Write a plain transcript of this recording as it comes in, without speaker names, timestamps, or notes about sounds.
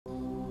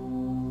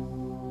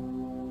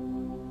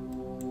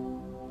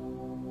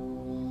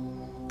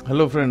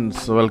Hello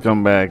friends,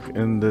 welcome back.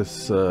 In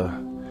this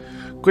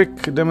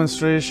quick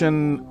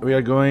demonstration we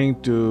are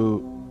going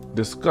to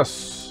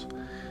discuss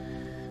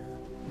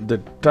the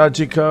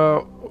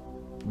Tajika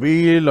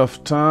Wheel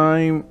of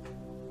Time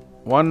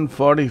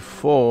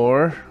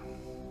 144.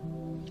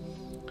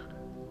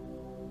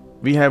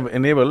 We have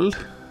enabled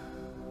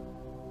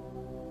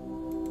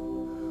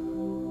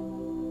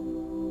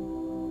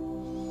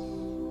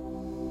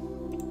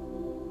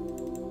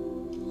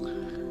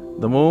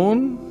the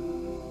Moon,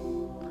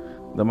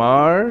 the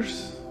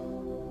Mars,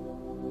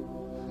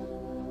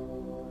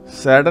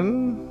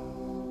 Saturn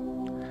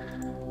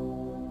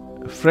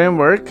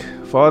framework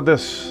for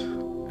this,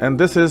 and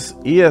this is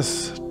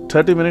ES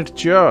 30-minute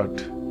chart.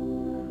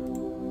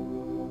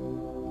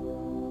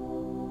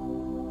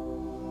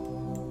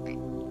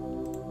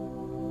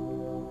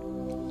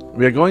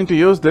 We are going to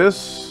use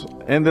this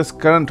in this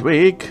current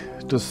week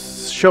to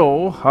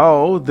show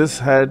how this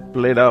had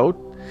played out,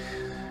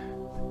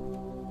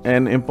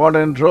 an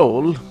important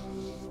role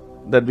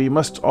that we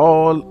must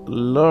all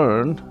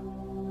learn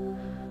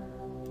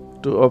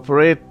to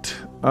operate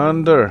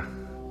under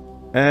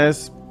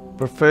as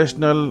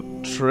professional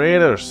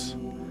traders.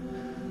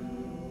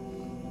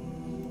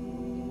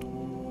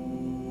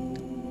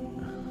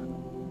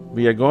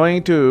 We are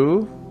going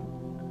to,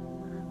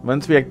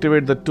 once we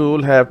activate the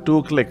tool, have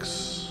 2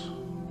 clicks.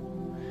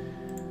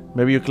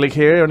 Maybe you click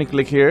here, only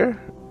click here.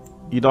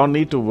 You don't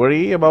need to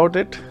worry about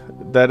it.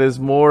 That is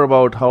more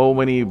about how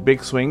many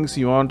big swings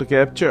you want to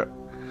capture.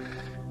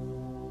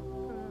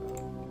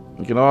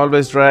 You can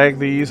always drag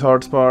these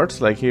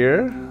hotspots like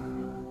here,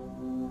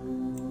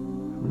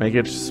 make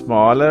it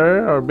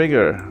smaller or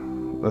bigger.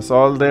 That's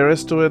all there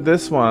is to it,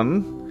 this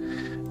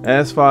one,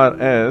 as far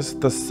as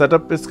the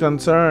setup is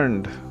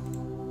concerned.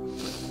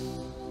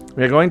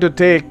 We are going to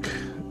take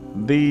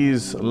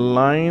these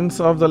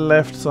lines of the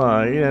left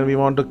side and we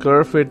want to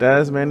curve it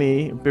as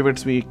many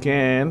pivots we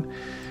can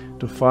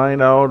to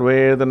find out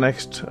where the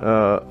next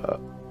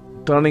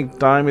turning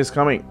time is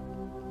coming.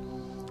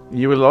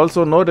 You will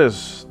also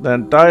notice the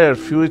entire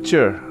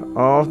future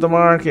of the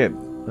market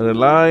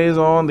relies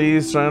on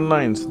these trend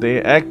lines. They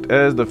act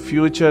as the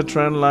future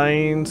trend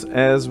lines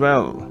as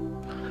well.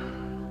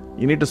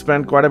 You need to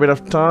spend quite a bit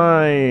of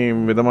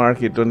time with the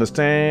market to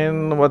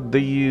understand what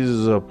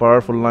these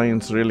powerful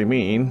lines really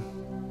mean.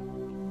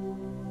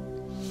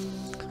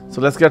 So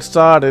let's get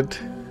started.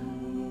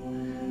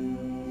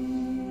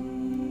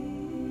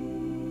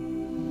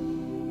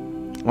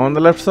 On the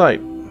left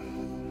side,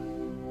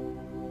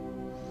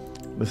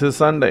 this is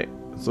Sunday,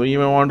 so you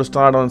may want to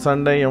start on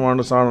Sunday, you want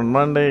to start on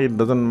Monday, it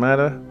doesn't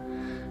matter.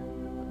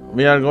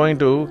 We are going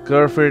to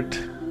curve it,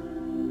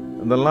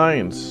 the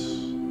lines.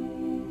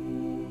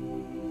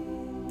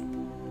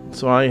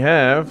 So I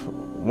have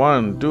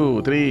 1,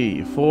 2,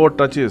 3, 4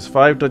 touches,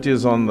 5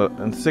 touches on the,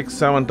 and 6,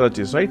 7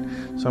 touches, right?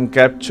 So I'm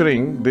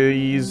capturing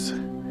these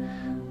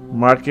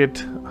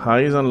market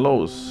highs and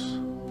lows.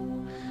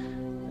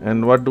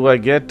 And what do I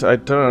get? I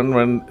turn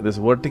when this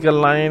vertical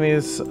line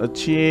is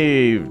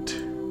achieved.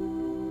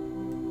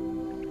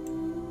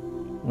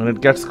 When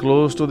it gets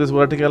close to this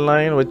vertical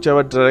line,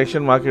 whichever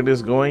direction market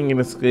is going, in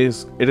this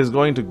case, it is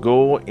going to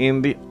go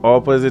in the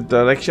opposite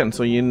direction.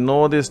 So you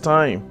know this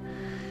time.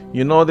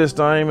 You know this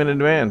time in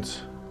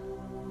advance.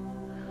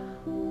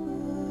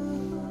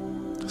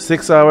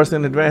 6 hours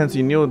in advance,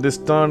 you knew this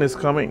turn is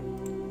coming.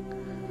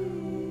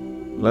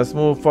 Let's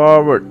move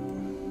forward.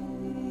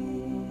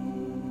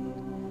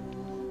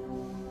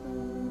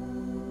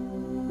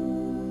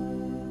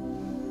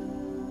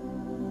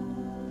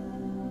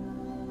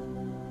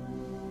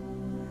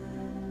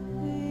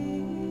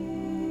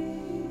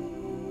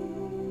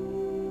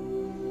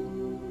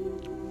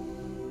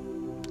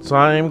 So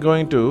I am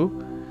going to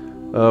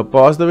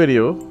pause the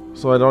video,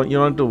 so you don't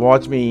have to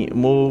watch me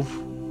move,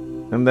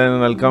 and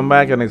then I'll come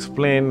back and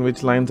explain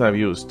which lines I've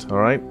used.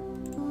 Alright,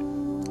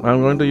 I'm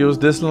going to use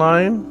this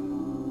line.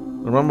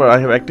 Remember, I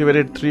have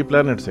activated 3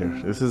 planets here.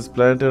 This is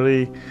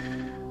planetary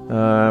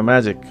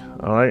magic.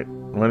 Alright,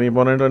 very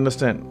important to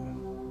understand.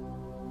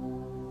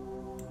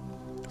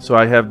 So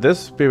I have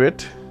this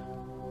pivot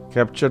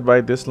captured by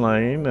this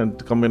line, and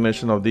the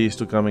combination of these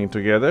two coming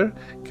together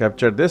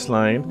captured this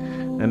line,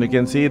 and you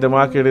can see the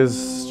market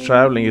is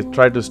traveling. It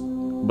tried to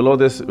below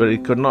this where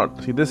it could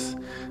not. See this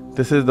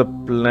is the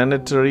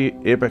planetary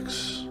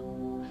apex,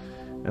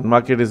 and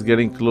market is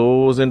getting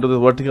close into the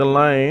vertical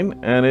line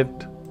and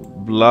it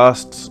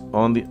blasts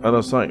on the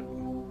other side.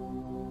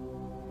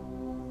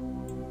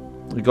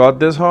 We got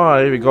this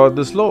high, we got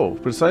this low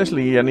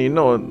precisely, and you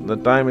know the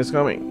time is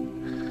coming.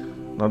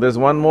 Now there's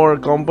one more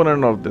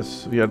component of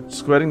this. We are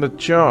squaring the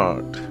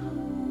chart.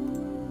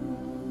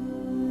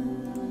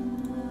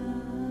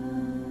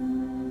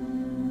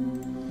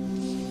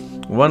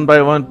 One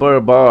by one per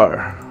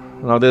bar.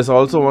 Now there's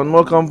also one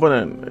more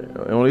component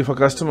only for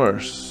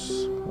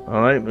customers.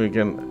 Alright, we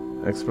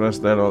can express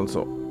that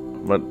also.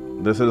 But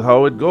this is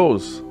how it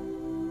goes.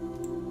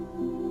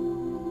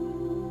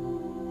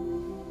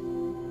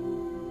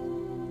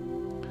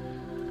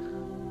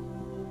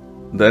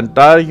 The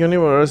entire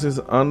universe is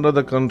under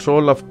the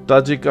control of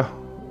Tajika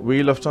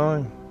Wheel of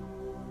Time.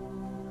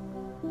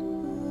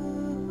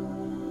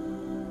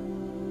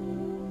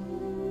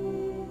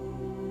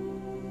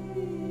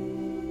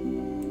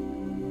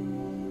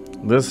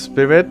 This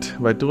pivot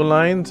by 2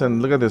 lines,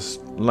 and look at this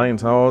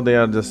lines, how they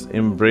are just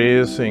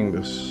embracing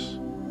this.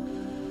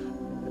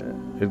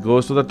 It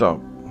goes to the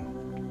top,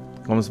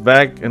 comes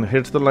back and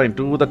hits the line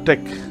to the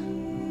tick,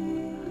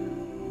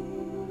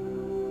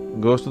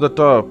 goes to the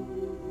top,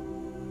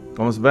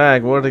 comes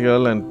back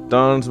vertical and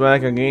turns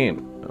back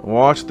again.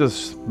 Watch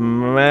this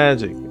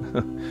magic.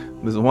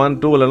 This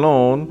one tool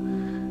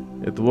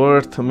alone, it's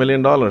worth $1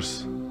 million.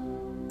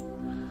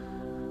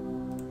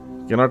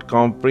 Cannot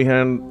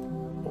comprehend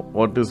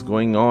what is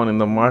going on in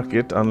the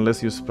market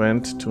unless you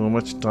spend too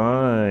much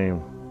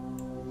time.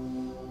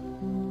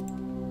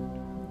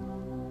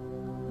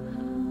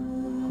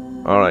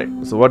 Alright,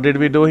 so what did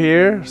we do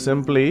here?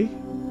 Simply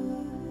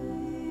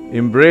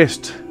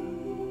embraced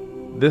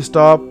this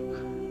top,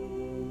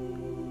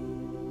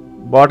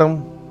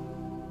 bottom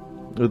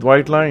with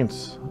white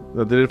lines.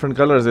 The different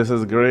colors. This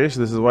is grayish,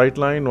 this is white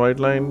line,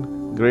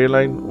 gray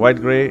line, white,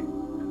 gray,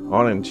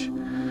 orange.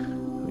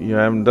 You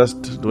am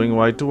just doing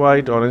white to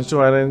white, orange to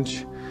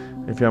orange.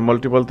 If you have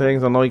multiple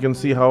things, and now you can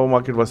see how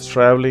market was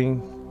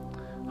traveling,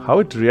 how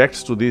it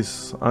reacts to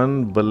these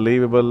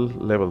unbelievable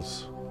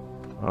levels.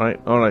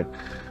 Alright.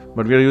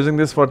 But we are using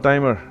this for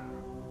timer.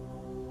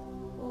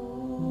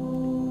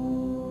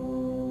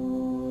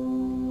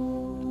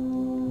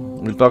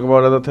 We'll talk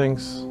about other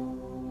things.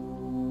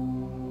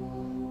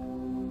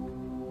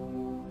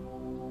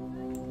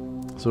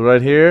 So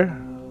right here,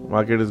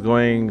 market is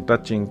going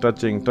touching,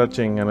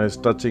 and it's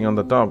touching on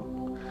the top.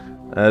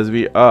 As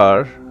we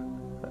are,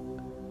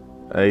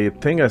 I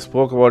think I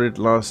spoke about it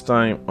last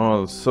time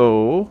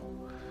also.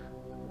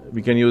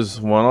 We can use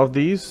one of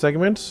these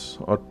segments,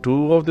 or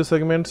two of the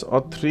segments,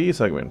 or three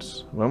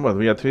segments. Remember,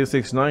 we are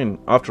 369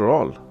 after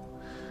all.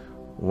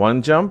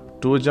 One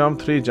jump, two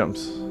jump, three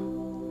jumps.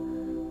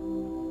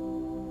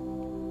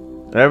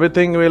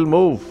 Everything will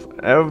move.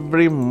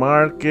 Every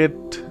market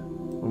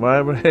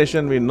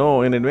vibration we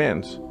know in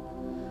advance.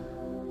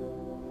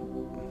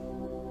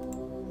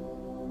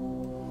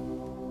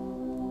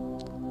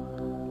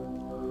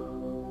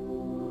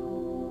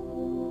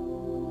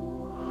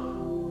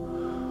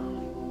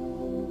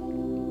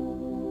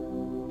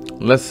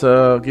 Let's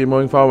keep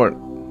moving forward.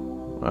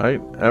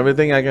 Right,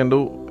 everything I can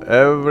do,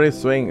 every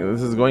swing.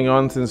 This is going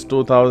on since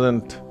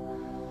 2000.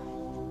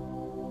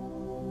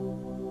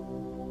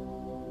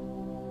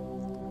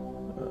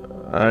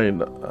 I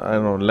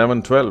don't know,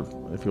 11,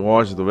 12. If you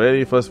watch the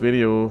very first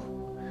video,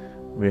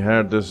 we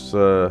had this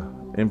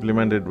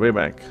implemented way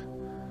back.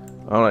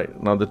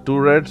 Alright, now the two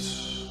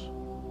reds,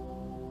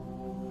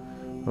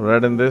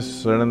 red in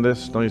this, red in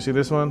this. Now you see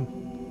this one,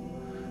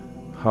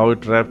 how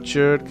it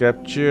captured,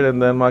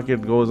 and then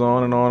market goes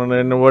on, and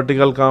then the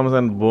vertical comes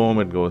and boom,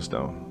 it goes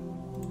down.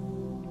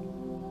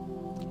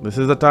 This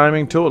is the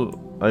timing tool.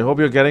 I hope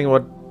you're getting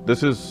what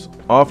this is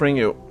offering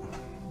you.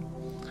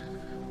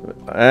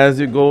 As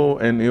you go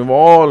and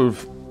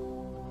evolve,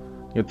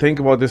 you think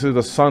about this is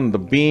the sun, the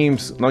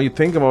beams. Now you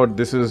think about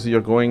this is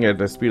you're going at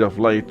the speed of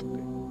light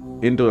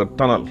into a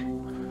tunnel.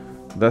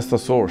 That's the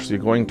source you're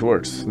going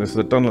towards. This is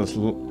the tunnel's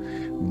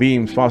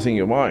beams passing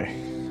you by,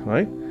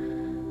 right?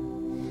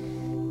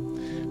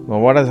 Now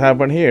what has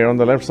happened here on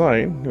the left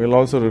side will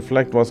also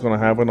reflect what's going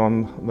to happen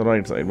on the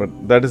right side.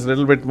 But that is a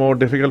little bit more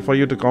difficult for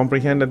you to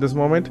comprehend at this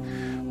moment,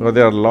 because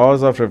there are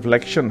laws of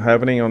reflection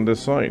happening on this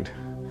side.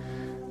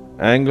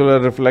 Angular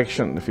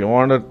reflection. If you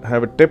want to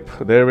have a tip,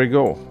 there we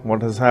go.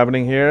 What is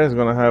happening here is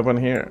going to happen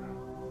here.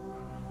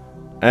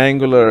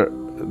 Angular.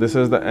 This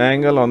is the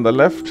angle on the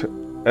left,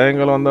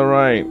 angle on the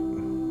right.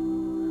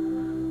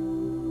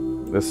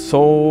 There's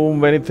so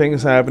many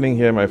things happening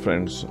here, my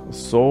friends.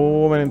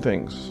 So many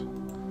things.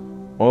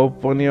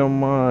 Open your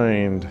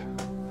mind.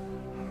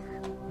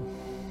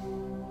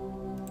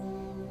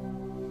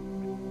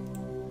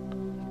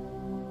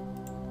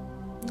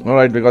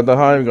 Alright, we got the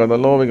high, we got the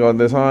low, we got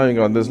this high, we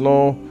got this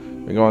low.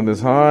 We got this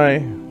high.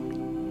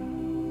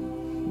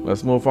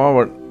 Let's move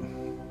forward.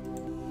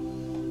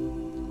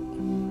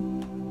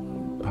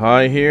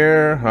 High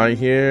here, high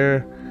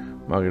here.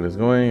 Market is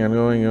going and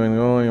going and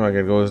going.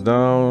 Market goes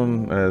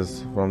down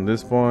as from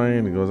this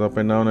point. It goes up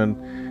and down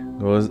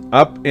and goes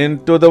up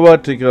into the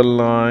vertical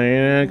line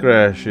and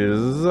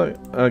crashes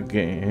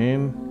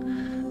again,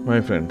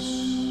 my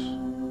friends.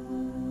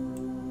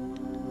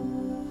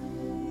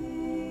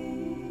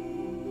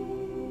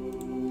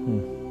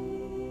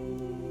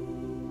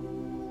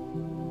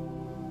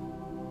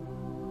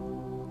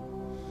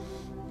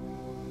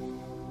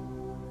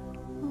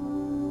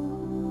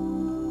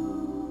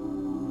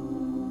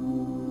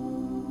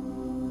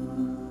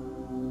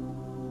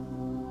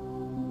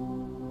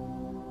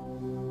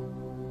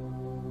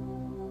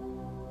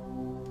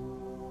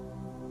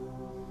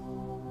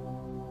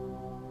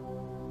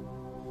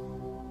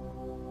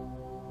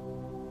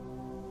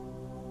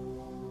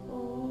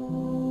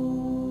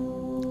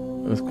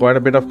 There's quite a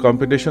bit of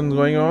competition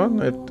going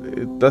on.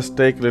 It does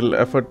take a little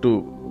effort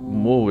to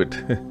move it.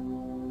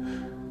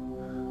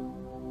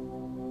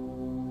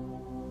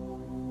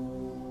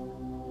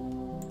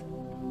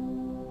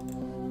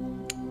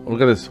 Look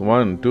at this.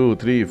 1, 2,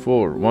 3,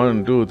 4.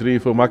 1, 2, 3,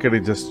 4. Market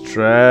is just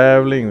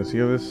traveling. See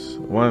this?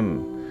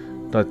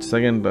 One touch,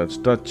 second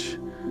touch, touch.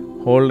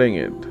 Holding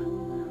it.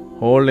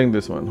 Holding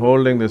this one.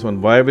 Holding this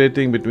one.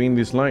 Vibrating between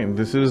these lines.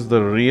 This is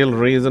the real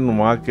reason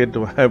market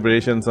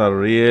vibrations are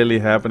really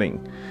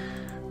happening.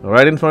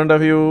 Right in front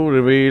of you,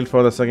 revealed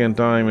for the second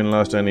time in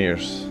last 10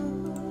 years.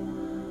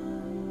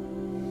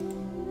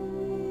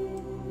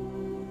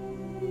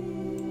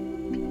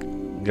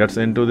 Gets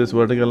into this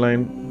vertical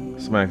line,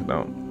 smack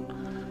down.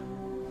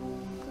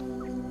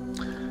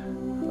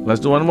 Let's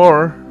do one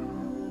more.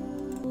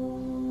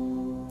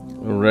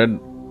 Red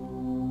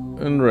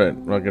and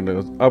red. Market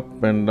goes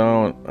up and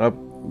down, up,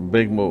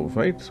 big move,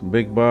 right?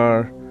 Big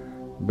bar,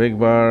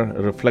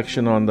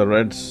 reflection on the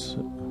reds.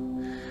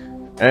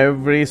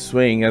 Every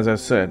swing, as I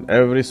said,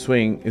 every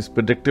swing is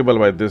predictable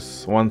by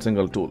this one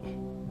single tool.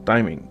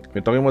 Timing.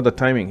 We're talking about the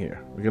timing here.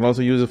 We can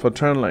also use it for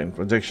trend line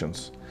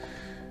projections.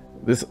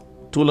 This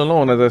tool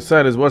alone, as I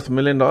said, is worth $1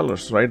 million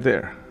right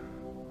there.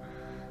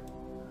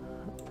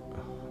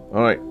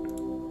 All right.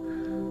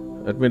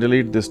 Let me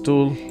delete this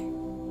tool.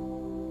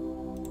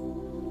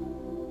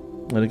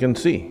 And you can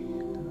see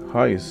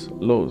highs,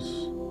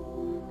 lows,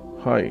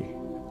 high,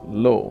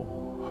 low,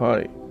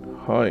 high,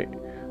 high,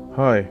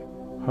 high,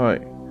 high.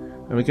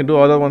 And we can do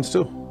other ones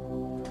too.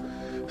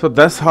 So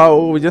that's how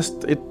we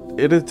just, it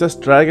is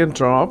just drag and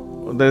drop.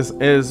 This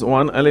is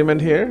one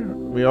element here.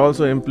 We're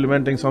also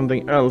implementing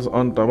something else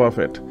on top of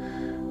it,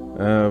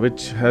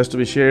 which has to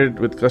be shared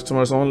with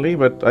customers only.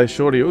 But I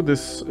showed you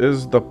this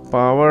is the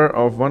power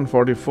of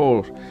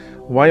 144.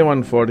 Why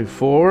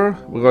 144?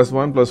 Because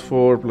 1 plus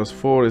 4 plus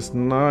 4 is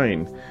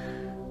 9.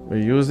 We're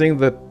using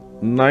the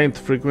 9th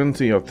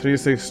frequency of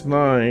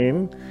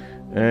 369,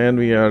 and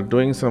we are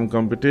doing some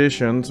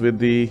computations with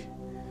the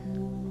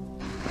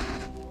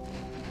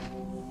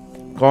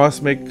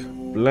cosmic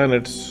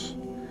planets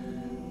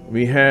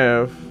we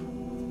have,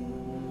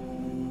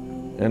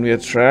 and we are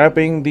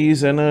trapping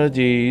these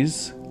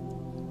energies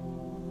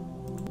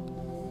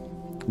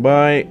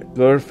by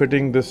curve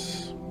fitting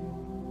this.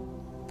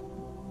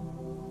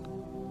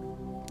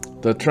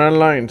 The trend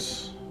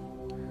lines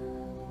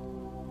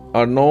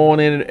are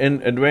known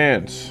in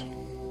advance.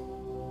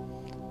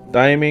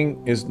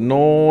 Timing is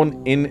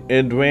known in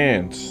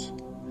advance.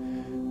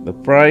 The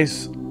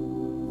price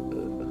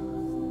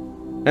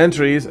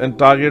entries and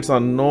targets are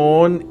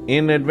known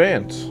in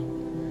advance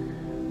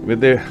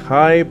with a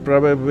high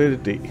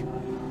probability,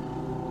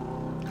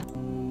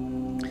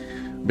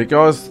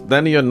 because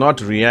then you're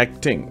not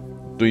reacting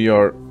to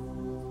your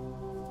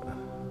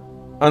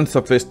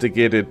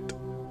unsophisticated,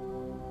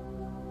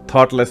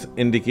 thoughtless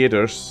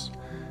indicators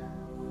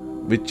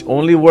which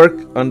only work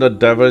under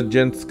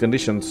divergence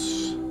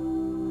conditions.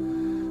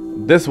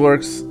 This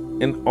works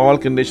in all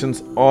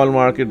conditions, all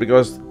market,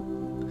 because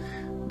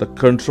the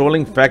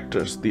controlling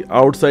factors, the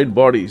outside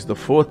bodies, the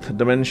fourth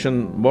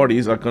dimension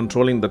bodies are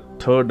controlling the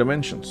third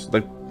dimensions.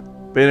 The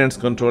parents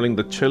controlling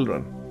the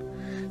children,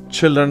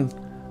 children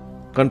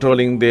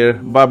controlling their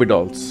Barbie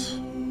dolls.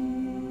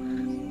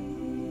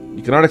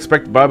 You cannot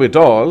expect Barbie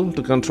doll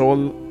to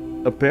control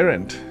a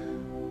parent.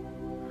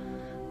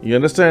 You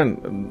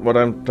understand what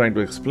I'm trying to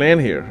explain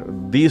here?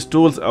 These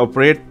tools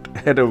operate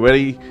at a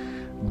very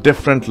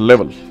different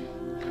level.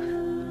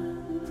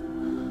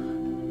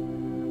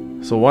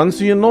 So once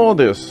you know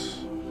this,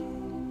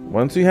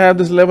 once you have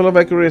this level of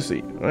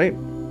accuracy, right?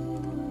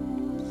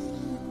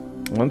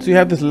 Once you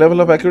have this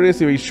level of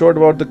accuracy, we showed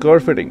about the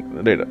curve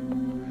fitting data,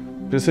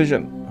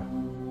 precision.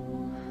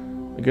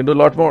 You can do a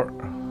lot more.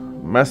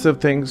 Massive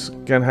things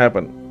can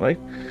happen, right?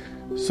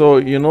 So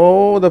you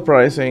know the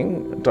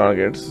pricing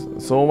targets,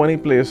 so many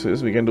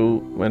places we can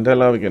do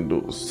Mandela, we can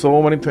do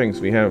so many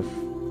things we have.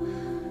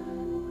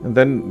 And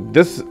then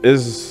this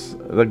is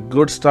the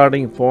good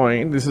starting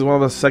point. This is one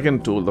of the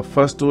second tool. The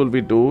first tool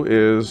we do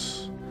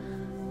is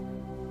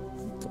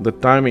the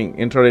timing,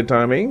 intraday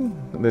timing.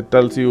 That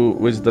tells you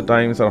which the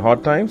times are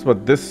hot times,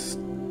 but this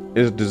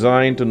is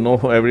designed to know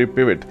every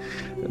pivot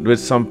with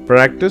some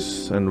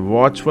practice and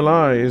watchful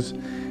eyes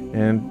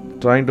and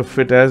trying to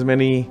fit as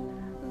many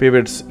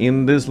pivots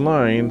in these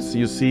lines.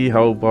 You see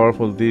how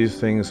powerful these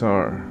things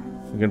are.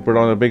 You can put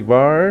on the big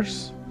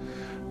bars,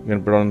 you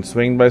can put on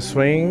swing by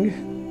swing,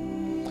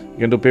 you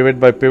can do pivot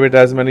by pivot,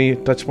 as many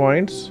touch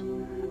points,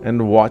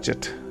 and watch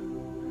it.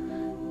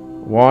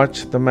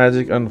 Watch the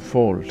magic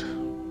unfold.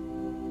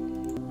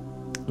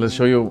 Let's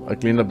show you. I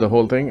cleaned up the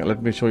whole thing.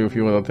 Let me show you a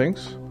few other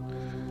things.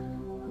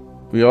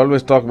 We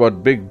always talk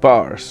about big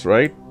bars,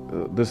 right?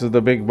 This is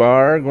the big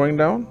bar going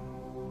down.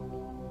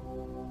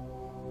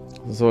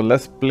 So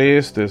let's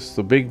place this.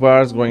 The big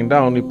bars going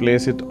down, we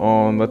place it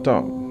on the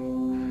top.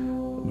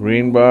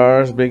 Green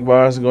bars, big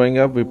bars going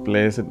up, we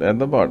place it at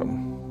the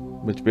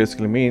bottom, which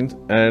basically means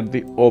at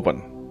the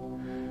open.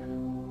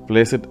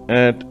 Place it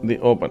at the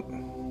open.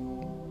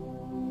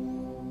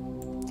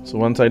 So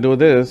once I do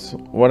this,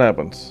 what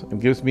happens? It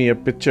gives me a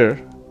picture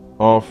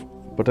of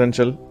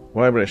potential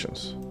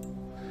vibrations.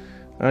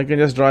 I can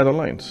just draw the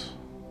lines.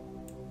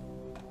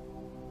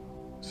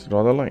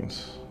 Draw the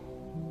lines.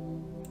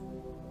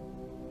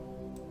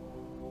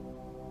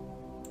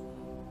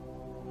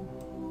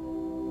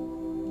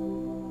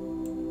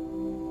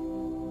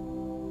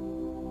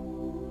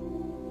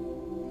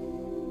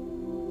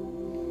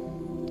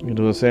 You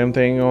do the same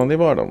thing on the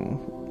bottom.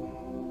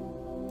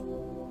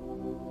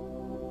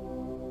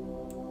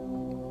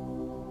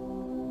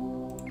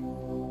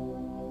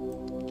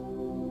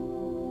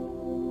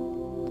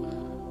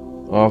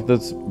 Of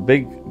this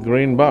big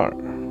green bar.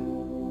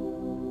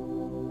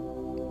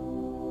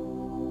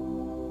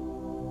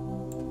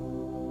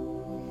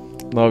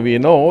 Now we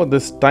know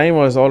this time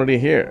was already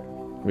here.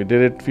 We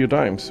did it a few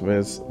times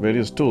with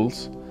various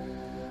tools.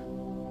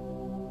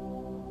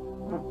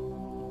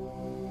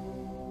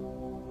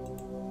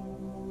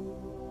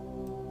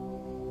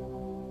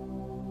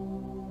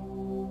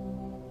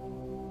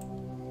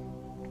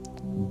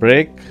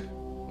 Break,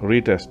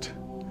 retest,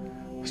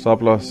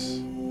 stop loss,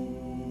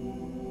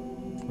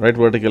 right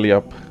vertically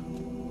up.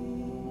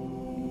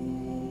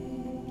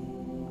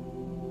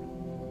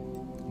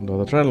 Draw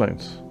the trend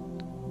lines.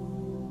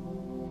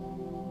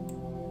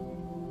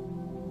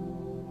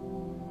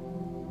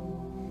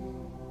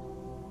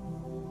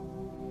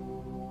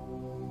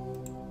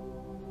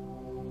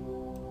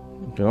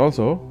 You can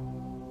also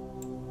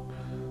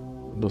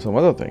do some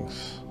other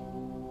things.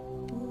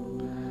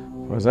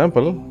 For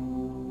example,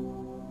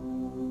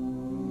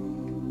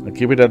 I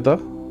keep it at the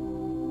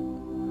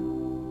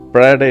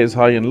prior day is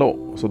high and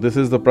low. So this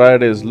is the prior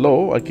day is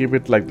low. I keep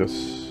it like this.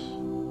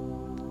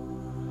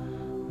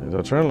 These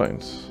are trend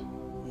lines.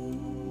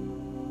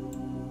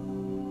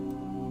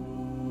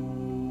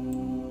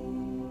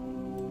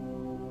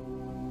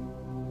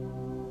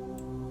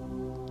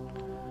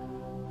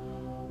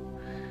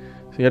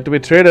 So you have to be a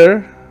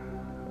trader,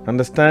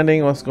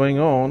 understanding what's going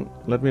on.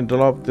 Let me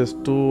drop this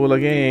tool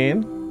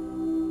again.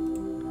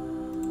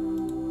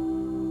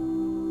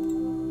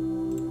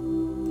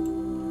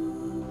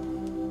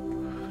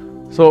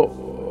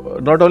 So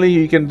not only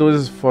you can do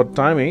this for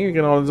timing, you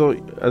can also,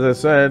 as I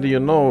said, you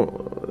know,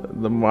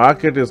 the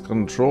market is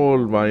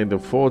controlled by the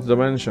fourth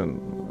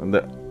dimension and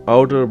the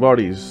outer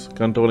bodies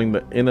controlling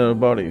the inner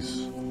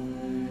bodies.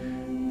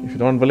 If you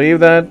don't believe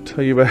that,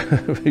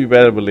 you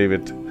better believe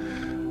it.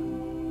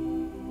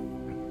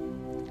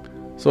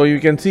 So you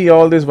can see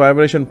all these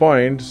vibration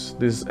points,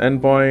 these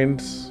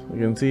endpoints, you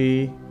can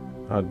see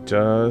are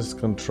just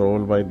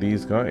controlled by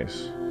these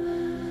guys.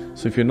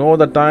 So if you know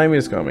the time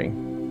is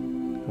coming,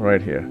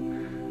 right here,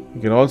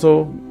 you can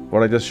also,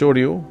 what I just showed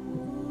you,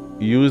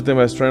 use them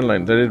as trend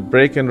line. That is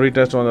break and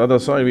retest on the other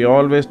side. We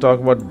always talk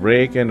about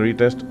break and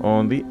retest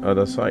on the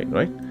other side,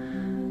 right?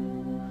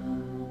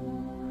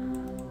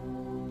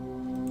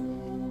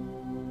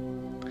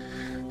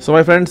 So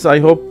my friends, I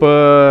hope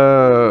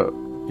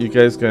you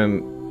guys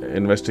can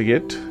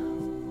investigate.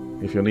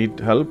 If you need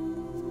help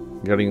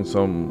getting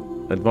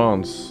some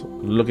advanced,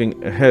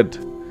 looking ahead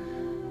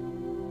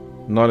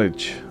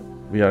knowledge,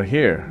 we are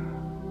here.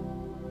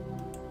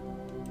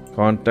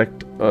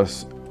 Contact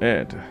us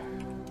at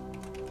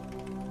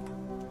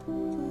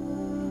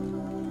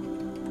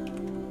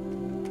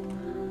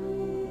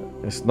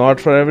it's not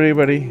for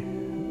everybody.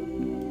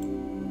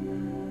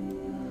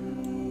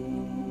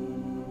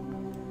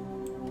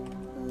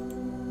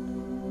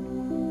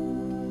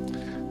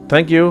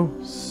 Thank you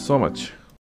so much.